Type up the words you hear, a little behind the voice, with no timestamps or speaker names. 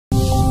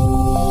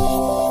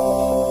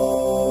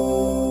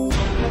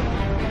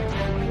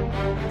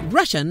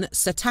Russian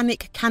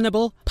satanic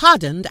cannibal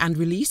pardoned and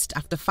released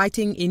after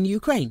fighting in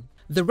Ukraine.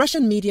 The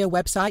Russian media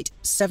website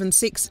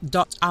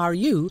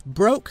 76.ru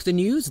broke the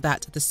news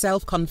that the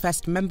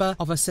self-confessed member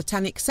of a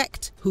satanic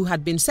sect, who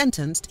had been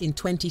sentenced in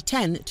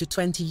 2010 to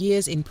 20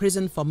 years in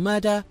prison for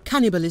murder,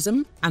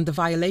 cannibalism, and the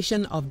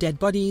violation of dead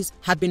bodies,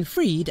 had been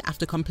freed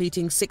after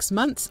completing 6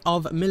 months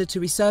of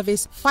military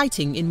service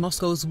fighting in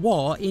Moscow's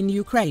war in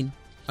Ukraine.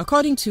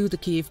 According to the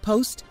Kyiv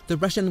Post, the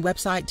Russian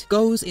website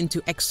goes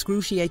into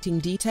excruciating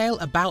detail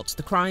about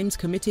the crimes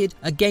committed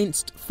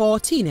against 4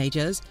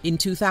 teenagers in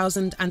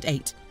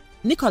 2008.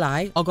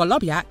 Nikolai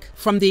Ogolobyak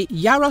from the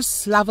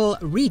Yaroslavl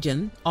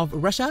region of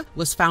Russia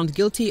was found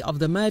guilty of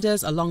the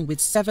murders along with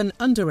 7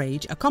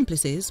 underage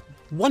accomplices,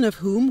 one of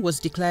whom was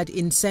declared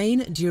insane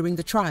during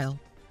the trial.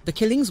 The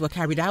killings were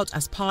carried out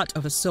as part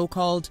of a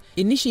so-called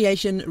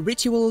initiation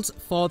rituals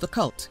for the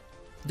cult.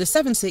 The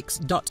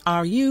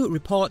 76.ru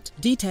report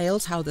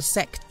details how the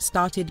sect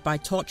started by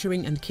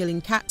torturing and killing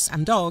cats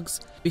and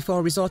dogs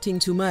before resorting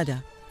to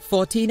murder.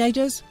 4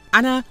 teenagers,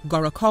 Anna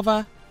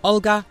Gorokhova,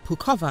 Olga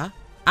Pukhova,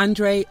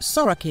 Andrei,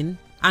 Sorokin,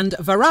 and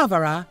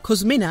Varvara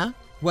Kuzmina,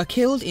 were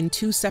killed in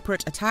 2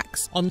 separate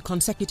attacks on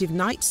consecutive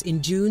nights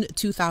in June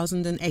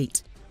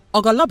 2008.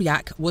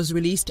 Ogolobyak was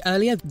released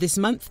earlier this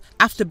month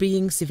after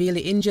being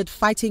severely injured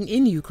fighting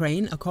in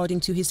Ukraine,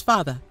 according to his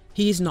father.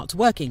 He is not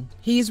working.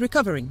 He is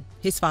recovering,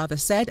 his father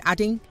said,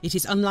 adding, it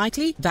is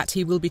unlikely that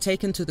he will be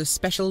taken to the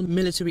special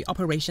military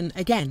operation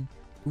again.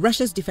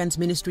 Russia's defense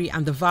ministry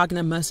and the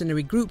Wagner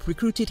mercenary group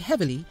recruited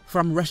heavily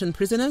from Russian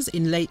prisoners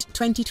in late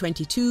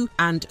 2022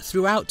 and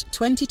throughout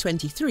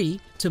 2023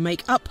 to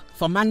make up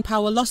for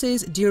manpower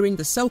losses during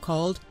the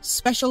so-called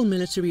special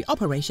military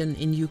operation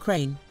in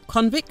Ukraine.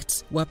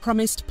 Convicts were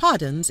promised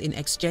pardons in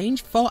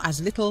exchange for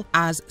as little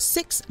as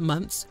 6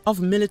 months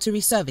of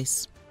military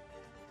service.